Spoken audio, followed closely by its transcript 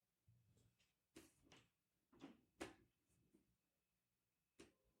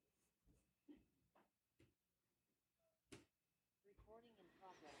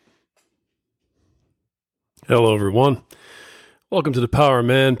Hello, everyone. Welcome to the Power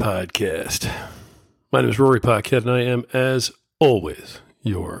Man Podcast. My name is Rory Paquette, and I am, as always,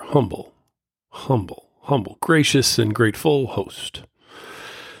 your humble, gracious, and grateful host.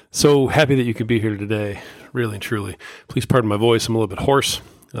 So happy that you could be here today, really and truly. Please pardon my voice, I'm a little bit hoarse.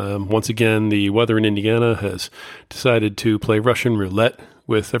 Once again, the weather in Indiana has decided to play Russian roulette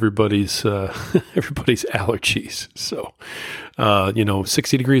with everybody's allergies. So,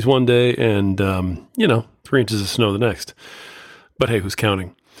 60 degrees one day and, 3 inches of snow the next. But hey, who's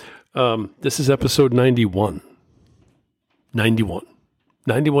counting? This is episode 91.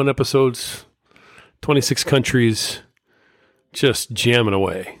 91 episodes, 26 countries, just jamming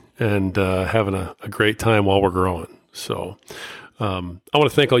away and having a great time while we're growing. So I want to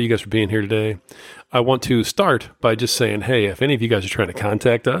thank all you guys for being here today. I want to start by just saying, hey, if any of you guys are trying to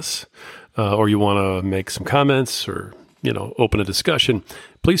contact us or you want to make some comments or, open a discussion,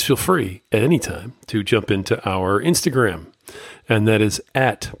 please feel free at any time to jump into our Instagram. And that is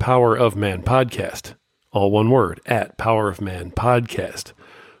at Power of Man Podcast. All one word, at Power of Man Podcast.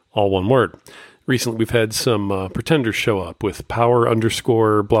 All one word. Recently, we've had some pretenders show up with power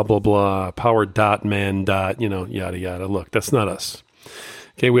underscore blah, blah, blah, power dot man dot, yada, yada. Look, that's not us.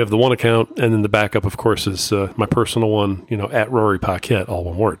 Okay, we have the one account, and then the backup, of course, is my personal one, at Rory Paquette, all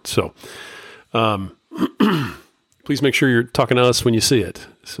one word. So please make sure you're talking to us when you see it.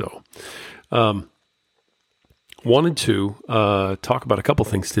 So wanted to talk about a couple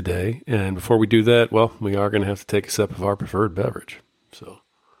things today, and before we do that, well, we are going to have to take a sip of our preferred beverage. So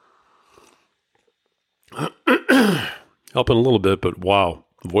helping a little bit, but wow,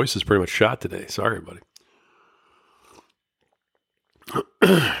 the voice is pretty much shot today. Sorry, buddy.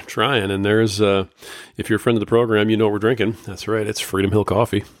 Trying, and there's, if you're a friend of the program, you know what we're drinking. That's right, it's Freedom Hill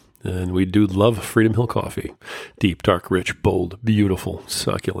Coffee, and we do love Freedom Hill Coffee. Deep, dark, rich, bold, beautiful,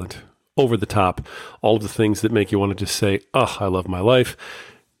 succulent, over the top, all of the things that make you want to just say, I love my life,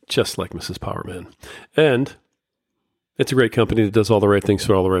 just like Mrs. Powerman. And it's a great company that does all the right things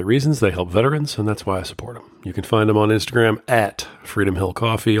for all the right reasons. They help veterans, and that's why I support them. You can find them on Instagram at Freedom Hill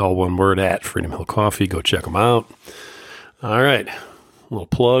Coffee, all one word, at Freedom Hill Coffee. Go check them out. All right, a little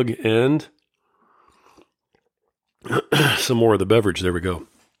plug and some more of the beverage. There we go.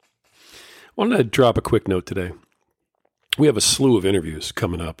 I wanted to drop a quick note today. We have a slew of interviews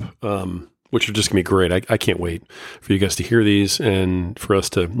coming up, which are just going to be great. I can't wait for you guys to hear these and for us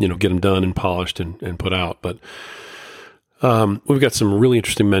to, get them done and polished and put out. But we've got some really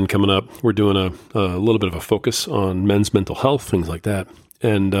interesting men coming up. We're doing a little bit of a focus on men's mental health, things like that.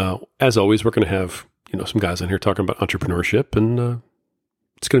 And as always, we're going to have, some guys on here talking about entrepreneurship, and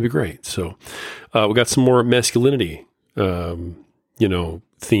it's going to be great. So we got some more masculinity,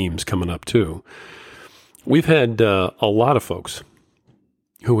 themes coming up too. We've had a lot of folks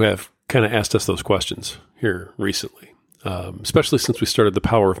who have kind of asked us those questions here recently, especially since we started the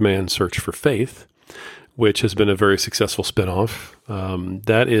Power of Man Search for Faith, which has been a very successful spinoff.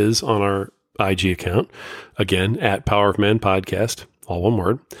 That is on our IG account, again, at Power of Man Podcast, all one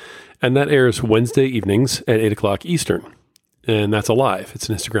word. And that airs Wednesday evenings at 8 o'clock Eastern. And that's a live. It's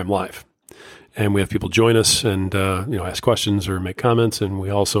an Instagram live. And we have people join us and, ask questions or make comments. And we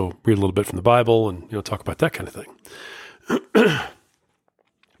also read a little bit from the Bible and, talk about that kind of thing.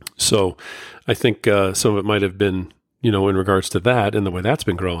 So I think some of it might have been, in regards to that and the way that's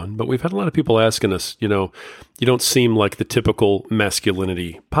been growing. But we've had a lot of people asking us, you don't seem like the typical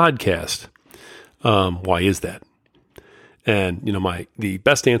masculinity podcast. Why is that? And, the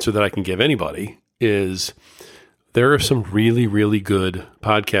best answer that I can give anybody is there are some really, really good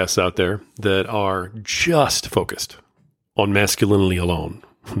podcasts out there that are just focused on masculinity alone.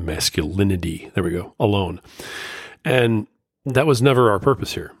 Masculinity, there we go, alone. And that was never our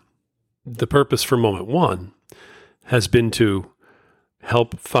purpose here. The purpose for Moment One has been to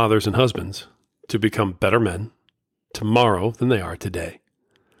help fathers and husbands to become better men tomorrow than they are today.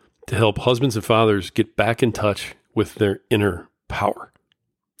 To help husbands and fathers get back in touch with their inner power.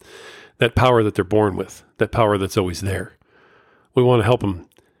 That power that they're born with, that power that's always there. We want to help them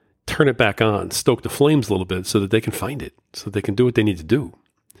turn it back on, stoke the flames a little bit so that they can find it, so that they can do what they need to do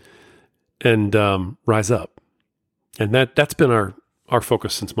and rise up. And that's been our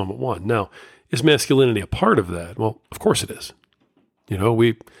focus since Moment One. Now, is masculinity a part of that? Well, of course it is.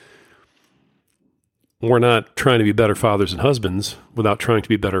 We're not trying to be better fathers and husbands without trying to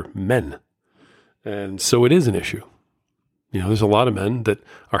be better men. And so it is an issue. There's a lot of men that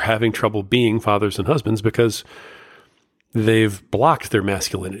are having trouble being fathers and husbands because they've blocked their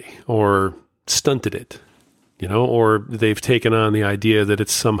masculinity or stunted it, or they've taken on the idea that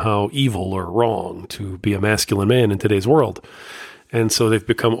it's somehow evil or wrong to be a masculine man in today's world. And so they've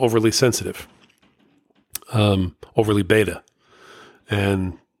become overly sensitive. overly beta,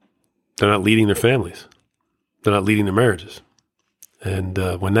 and they're not leading their families. They're not leading their marriages. And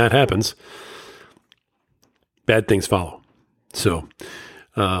when that happens, bad things follow. So,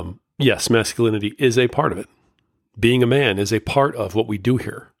 yes, masculinity is a part of it. Being a man is a part of what we do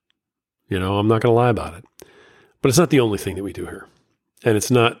here. I'm not going to lie about it. But it's not the only thing that we do here. And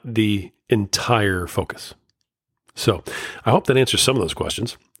it's not the entire focus. So I hope that answers some of those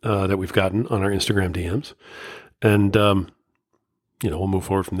questions that we've gotten on our Instagram DMs. And, we'll move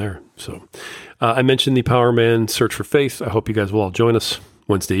forward from there. So I mentioned the Power Man Search for Faith. I hope you guys will all join us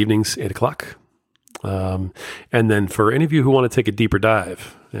Wednesday evenings, 8:00. And then for any of you who want to take a deeper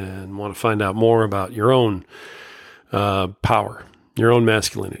dive and want to find out more about your own power, your own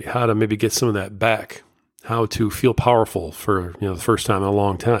masculinity, how to maybe get some of that back, how to feel powerful for the first time in a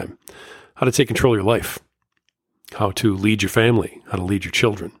long time, how to take control of your life, how to lead your family, how to lead your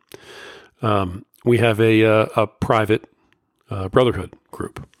children. We have a private brotherhood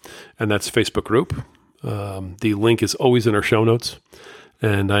group, and that's a Facebook group. The link is always in our show notes,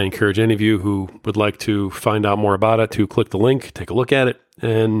 and I encourage any of you who would like to find out more about it to click the link, take a look at it,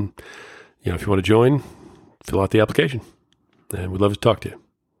 and if you want to join, fill out the application, and we'd love to talk to you.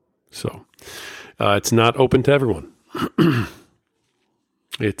 So it's not open to everyone.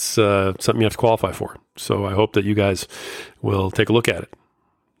 It's something you have to qualify for. So I hope that you guys will take a look at it,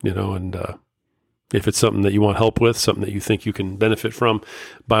 and if it's something that you want help with, something that you think you can benefit from,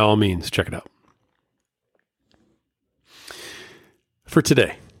 by all means, check it out. For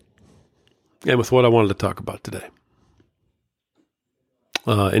today, and with what I wanted to talk about today,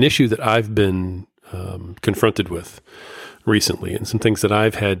 an issue that I've been confronted with recently, and some things that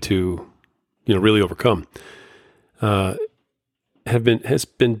I've had to, really overcome, has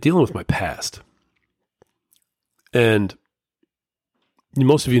been dealing with my past. And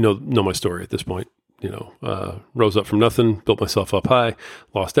most of you know my story at this point. Rose up from nothing, built myself up high,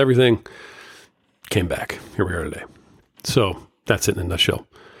 lost everything, came back. Here we are today. So that's it in a nutshell.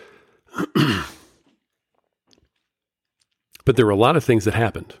 But there were a lot of things that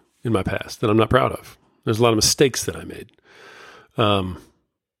happened in my past that I'm not proud of. There's a lot of mistakes that I made. A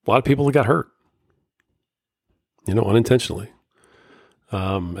lot of people that got hurt, unintentionally.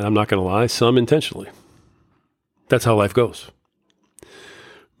 And I'm not going to lie, some intentionally. That's how life goes.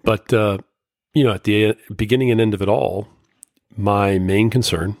 But, at the beginning and end of it all, my main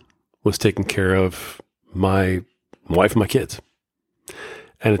concern was taking care of my wife and my kids.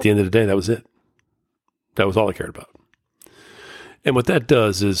 And at the end of the day, that was it. That was all I cared about. And what that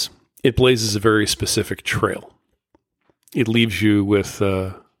does is it blazes a very specific trail. It leaves you with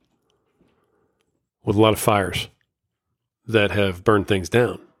a lot of fires that have burned things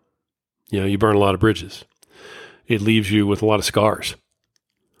down. You burn a lot of bridges. It leaves you with a lot of scars.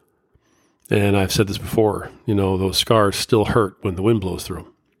 And I've said this before, those scars still hurt when the wind blows through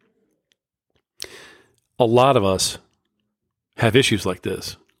them. A lot of us have issues like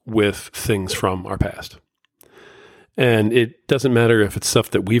this with things from our past. And it doesn't matter if it's stuff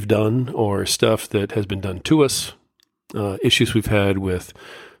that we've done or stuff that has been done to us, issues we've had with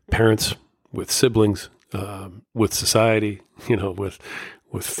parents, with siblings, with society, with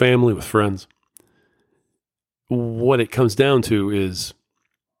family, with friends. What it comes down to is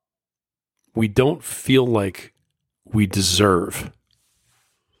we don't feel like we deserve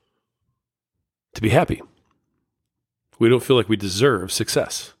to be happy. We don't feel like we deserve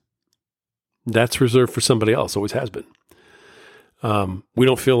success. That's reserved for somebody else, always has been. We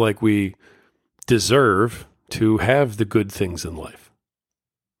don't feel like we deserve to have the good things in life.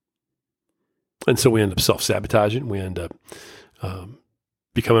 And so we end up self-sabotaging. We end up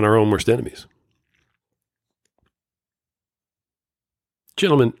becoming our own worst enemies.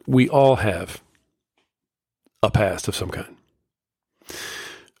 Gentlemen, we all have a past of some kind.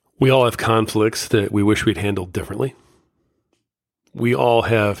 We all have conflicts that we wish we'd handled differently. We all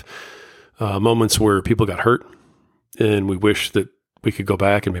have moments where people got hurt and we wish that we could go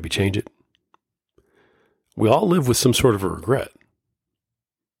back and maybe change it. We all live with some sort of a regret.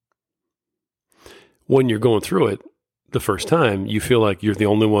 When you're going through it the first time, you feel like you're the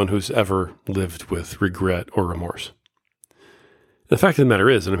only one who's ever lived with regret or remorse. The fact of the matter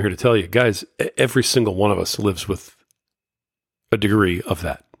is, and I'm here to tell you, guys, every single one of us lives with a degree of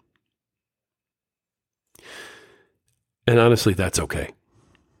that. And honestly, that's okay.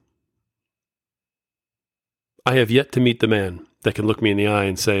 I have yet to meet the man that can look me in the eye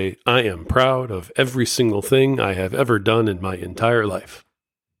and say, I am proud of every single thing I have ever done in my entire life.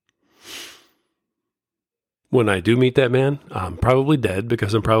 When I do meet that man, I'm probably dead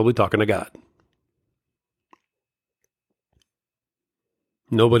because I'm probably talking to God.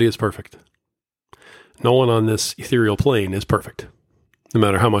 Nobody is perfect. No one on this ethereal plane is perfect, no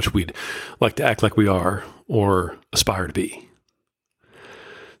matter how much we'd like to act like we are or aspire to be.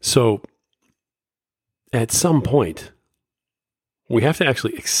 So at some point, we have to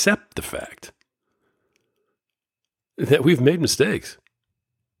actually accept the fact that we've made mistakes.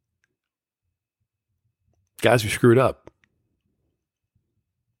 Guys, we screwed up.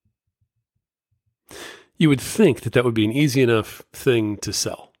 You would think that would be an easy enough thing to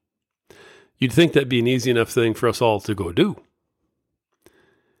sell. You'd think that'd be an easy enough thing for us all to go do.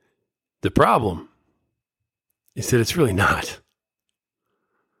 The problem is that it's really not.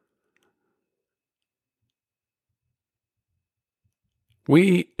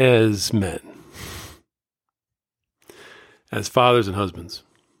 We as men, as fathers and husbands,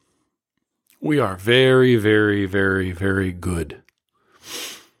 we are very, very, very, very good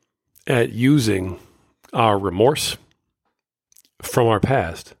at using our remorse from our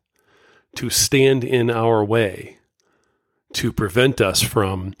past to stand in our way, to prevent us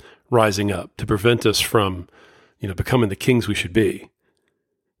from rising up, to prevent us from, becoming the kings we should be,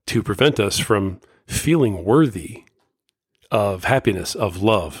 to prevent us from feeling worthy of happiness, of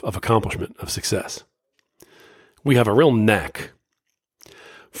love, of accomplishment, of success. We have a real knack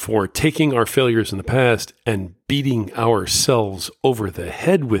for taking our failures in the past and beating ourselves over the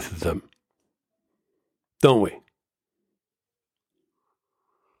head with them, don't we?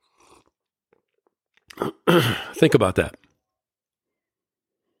 Think about that.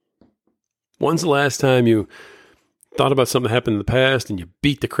 When's the last time you thought about something that happened in the past and you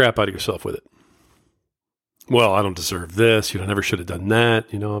beat the crap out of yourself with it? Well, I don't deserve this. I never should have done that.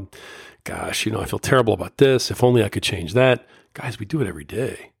 Gosh, I feel terrible about this. If only I could change that. Guys, we do it every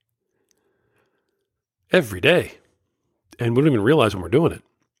day. Every day. And we don't even realize when we're doing it.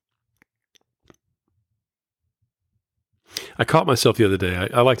 I caught myself the other day.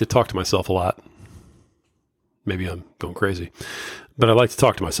 I like to talk to myself a lot. Maybe I'm going crazy, but I like to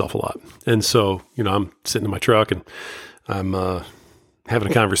talk to myself a lot. And so, I'm sitting in my truck and I'm having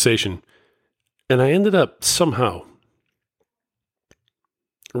a conversation, and I ended up somehow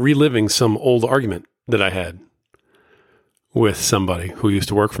reliving some old argument that I had with somebody who used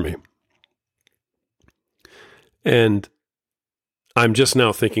to work for me. And I'm just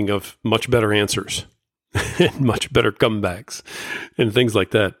now thinking of much better answers and much better comebacks and things like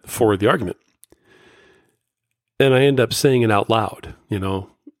that for the argument. And I end up saying it out loud,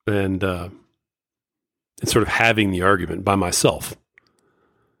 and sort of having the argument by myself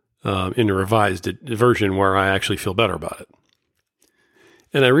in a revised version where I actually feel better about it.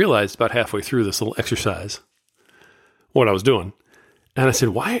 And I realized about halfway through this little exercise what I was doing. And I said,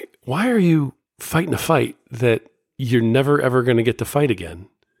 why are you fighting a fight that you're never, ever going to get to fight again,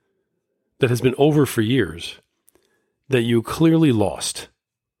 that has been over for years, that you clearly lost?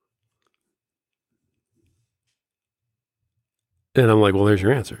 And I'm like, well, there's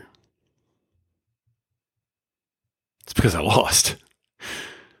your answer. It's because I lost.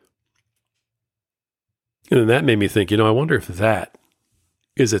 And then that made me think, I wonder if that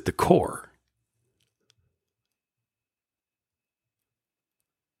is at the core.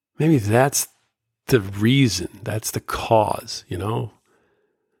 Maybe that's the reason, that's the cause,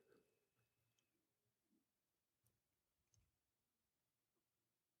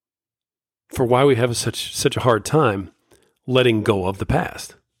 for why we have such a hard time letting go of the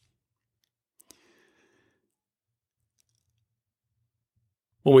past.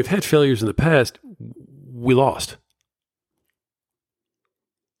 When we've had failures in the past, we lost.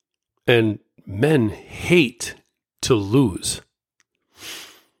 And men hate to lose.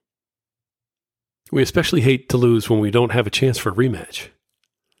 We especially hate to lose when we don't have a chance for a rematch.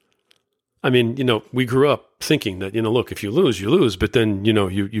 I mean, we grew up thinking that, look, if you lose, you lose. But then,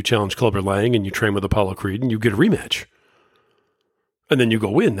 you challenge Clubber Lang and you train with Apollo Creed and you get a rematch. And then you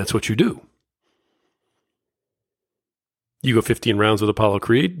go win. That's what you do. You go 15 rounds with Apollo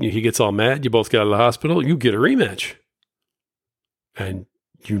Creed. He gets all mad. You both get out of the hospital. You get a rematch. And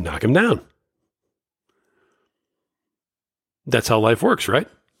you knock him down. That's how life works, right?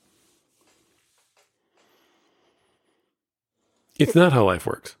 It's not how life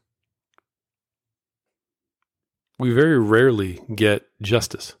works. We very rarely get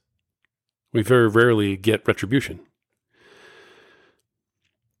justice. We very rarely get retribution.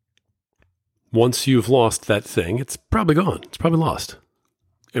 Once you've lost that thing, it's probably gone. It's probably lost.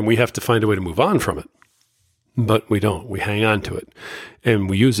 And we have to find a way to move on from it. But we don't. We hang on to it. And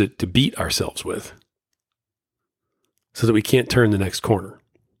we use it to beat ourselves with so that we can't turn the next corner.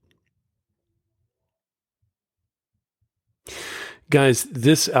 Guys,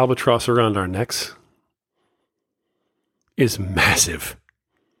 this albatross around our necks is massive.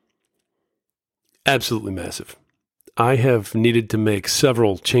 Absolutely massive. I have needed to make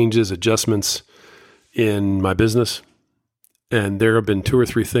several changes, adjustments in my business. And there have been 2 or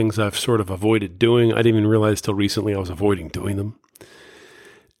 3 things I've sort of avoided doing. I didn't even realize till recently I was avoiding doing them.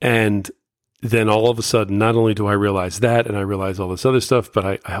 And then all of a sudden, not only do I realize that and I realize all this other stuff, but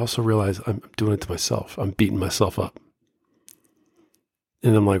I also realize I'm doing it to myself. I'm beating myself up.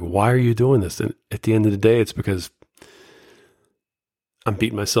 And I'm like, why are you doing this? And at the end of the day, it's because I'm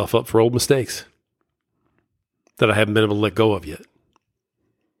beating myself up for old mistakes that I haven't been able to let go of yet.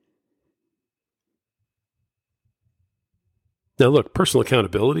 Now, look, personal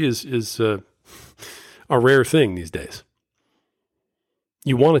accountability is a rare thing these days.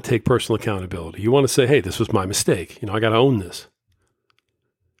 You want to take personal accountability. You want to say, hey, this was my mistake. I got to own this.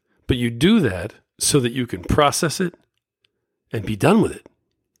 But you do that so that you can process it and be done with it.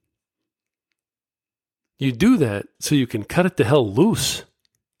 You do that so you can cut it the hell loose.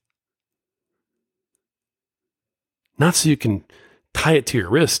 Not so you can tie it to your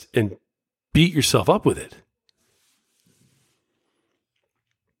wrist and beat yourself up with it.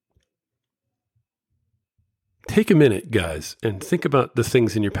 Take a minute, guys, and think about the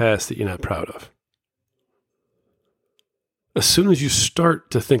things in your past that you're not proud of. As soon as you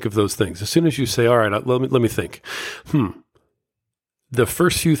start to think of those things, as soon as you say, all right, let me think. The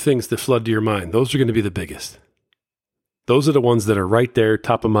first few things that flood to your mind, those are going to be the biggest. Those are the ones that are right there,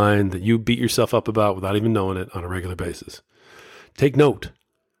 top of mind, that you beat yourself up about without even knowing it on a regular basis. Take note.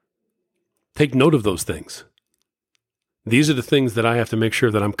 Take note of those things. These are the things that I have to make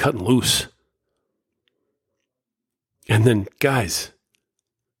sure that I'm cutting loose. And then, guys,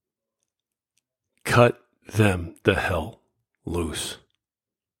 cut them the hell loose.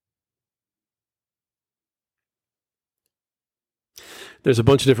 There's a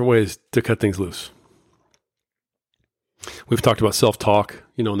bunch of different ways to cut things loose. We've talked about self-talk,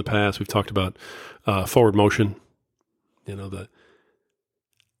 in the past. We've talked about forward motion. One of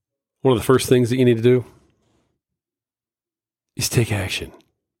the first things that you need to do is take action.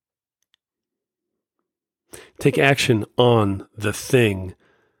 Take action on the thing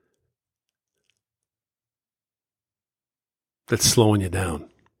that's slowing you down.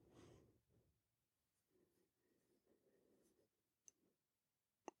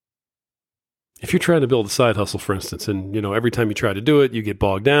 If you're trying to build a side hustle, for instance, and every time you try to do it, you get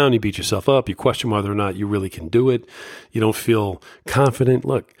bogged down, you beat yourself up, you question whether or not you really can do it, you don't feel confident.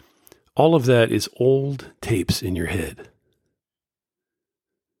 Look, all of that is old tapes in your head.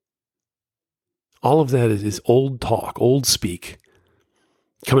 All of that is old talk, old speak,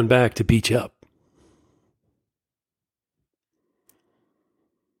 coming back to beat you up.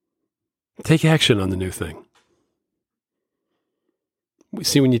 Take action on the new thing.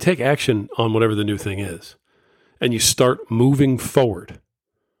 See, when you take action on whatever the new thing is, and you start moving forward,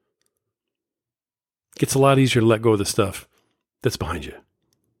 it gets a lot easier to let go of the stuff that's behind you.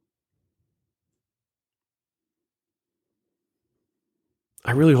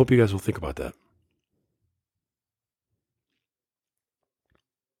 I really hope you guys will think about that.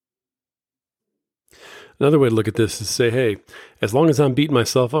 Another way to look at this is say, hey, as long as I'm beating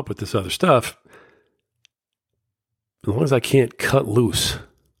myself up with this other stuff, as long as I can't cut loose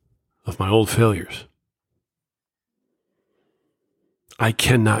of my old failures, I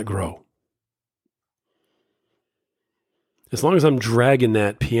cannot grow. As long as I'm dragging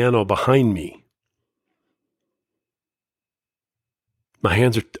that piano behind me, my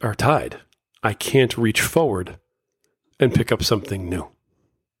hands are tied. I can't reach forward and pick up something new.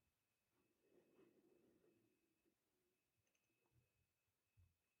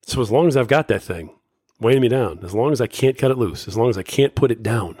 So as long as I've got that thing weighing me down, as long as I can't cut it loose, as long as I can't put it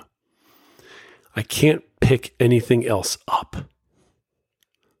down, I can't pick anything else up.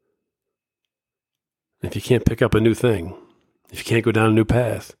 If you can't pick up a new thing, if you can't go down a new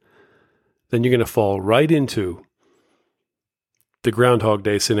path, then you're going to fall right into the Groundhog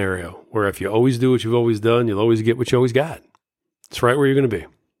Day scenario, where if you always do what you've always done, you'll always get what you always got. It's right where you're going to be.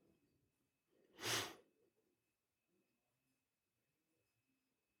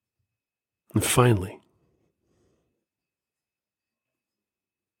 And finally,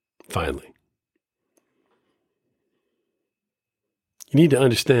 you need to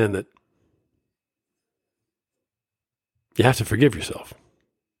understand that you have to forgive yourself.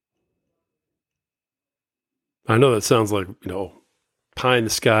 I know that sounds like, pie in the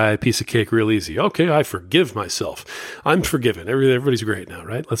sky, piece of cake, real easy. Okay, I forgive myself. I'm forgiven. Everybody's great now,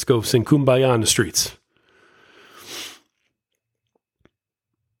 right? Let's go sing Kumbaya on the streets.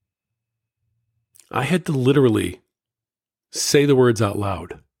 I had to literally say the words out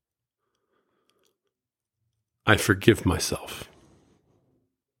loud. I forgive myself.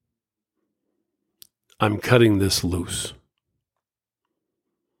 I'm cutting this loose.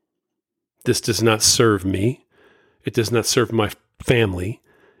 This does not serve me. It does not serve my family.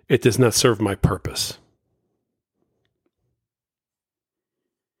 It does not serve my purpose.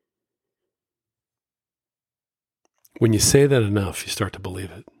 When you say that enough, you start to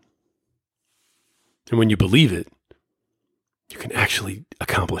believe it. And when you believe it, you can actually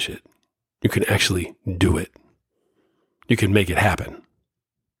accomplish it. You can actually do it. You can make it happen.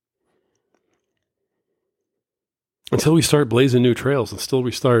 Until we start blazing new trails, until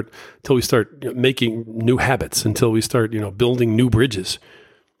we start making new habits, until we start, building new bridges,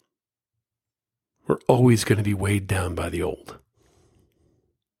 we're always going to be weighed down by the old.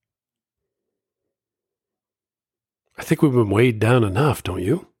 I think we've been weighed down enough, don't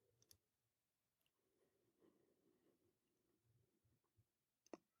you?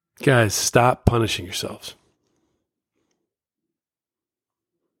 Guys, stop punishing yourselves.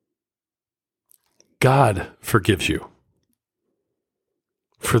 God forgives you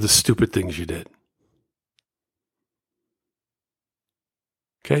for the stupid things you did.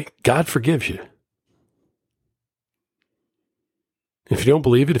 Okay? God forgives you. If you don't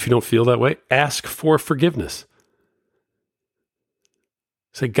believe it, if you don't feel that way, ask for forgiveness.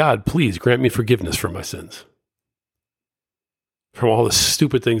 Say, God, please grant me forgiveness for my sins, from all the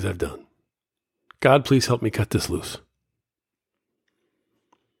stupid things I've done. God, please help me cut this loose.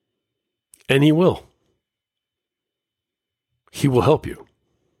 And He will. He will help you.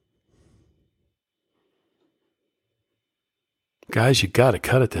 Guys, you got to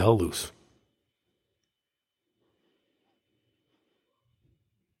cut it the hell loose.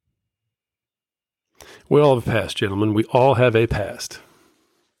 We all have a past, gentlemen. We all have a past.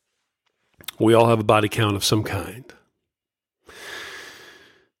 We all have a body count of some kind.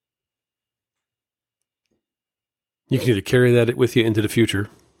 You can either carry that with you into the future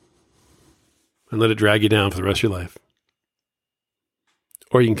and let it drag you down for the rest of your life,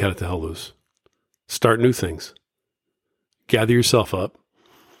 or you can cut it the hell loose. Start new things. Gather yourself up.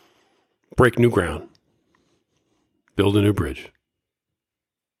 Break new ground. Build a new bridge.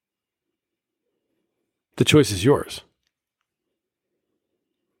 The choice is yours.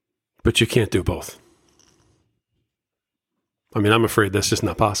 But you can't do both. I mean, I'm afraid that's just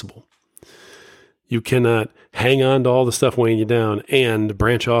not possible. You cannot hang on to all the stuff weighing you down and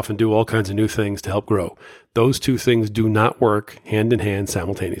branch off and do all kinds of new things to help grow. Those two things do not work hand in hand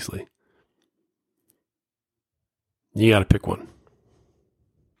simultaneously. You got to pick one.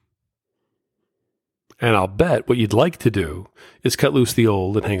 And I'll bet what you'd like to do is cut loose the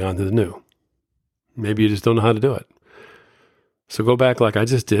old and hang on to the new. Maybe you just don't know how to do it. So go back like I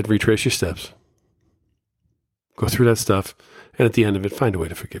just did, retrace your steps. Go through that stuff, and at the end of it, find a way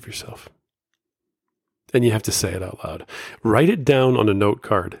to forgive yourself. And you have to say it out loud. Write it down on a note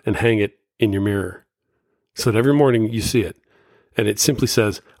card and hang it in your mirror so that every morning you see it, and it simply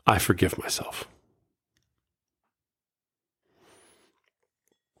says, I forgive myself.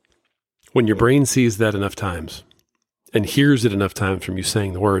 When your brain sees that enough times and hears it enough times from you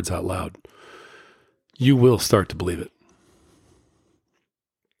saying the words out loud, you will start to believe it.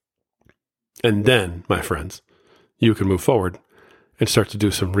 And then, my friends, you can move forward and start to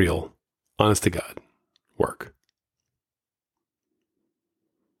do some real, honest to God work.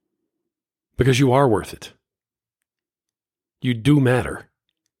 Because you are worth it. You do matter.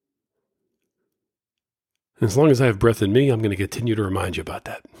 And as long as I have breath in me, I'm going to continue to remind you about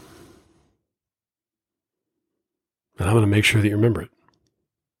that. And I'm going to make sure that you remember it.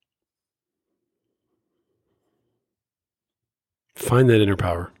 Find that inner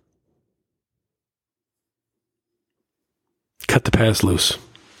power. Cut the past loose.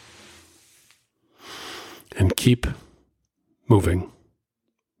 And keep moving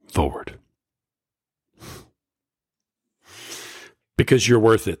forward. Because you're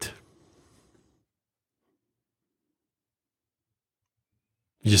worth it.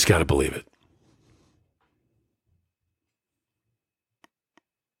 You just got to believe it.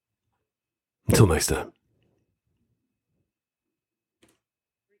 Until next time.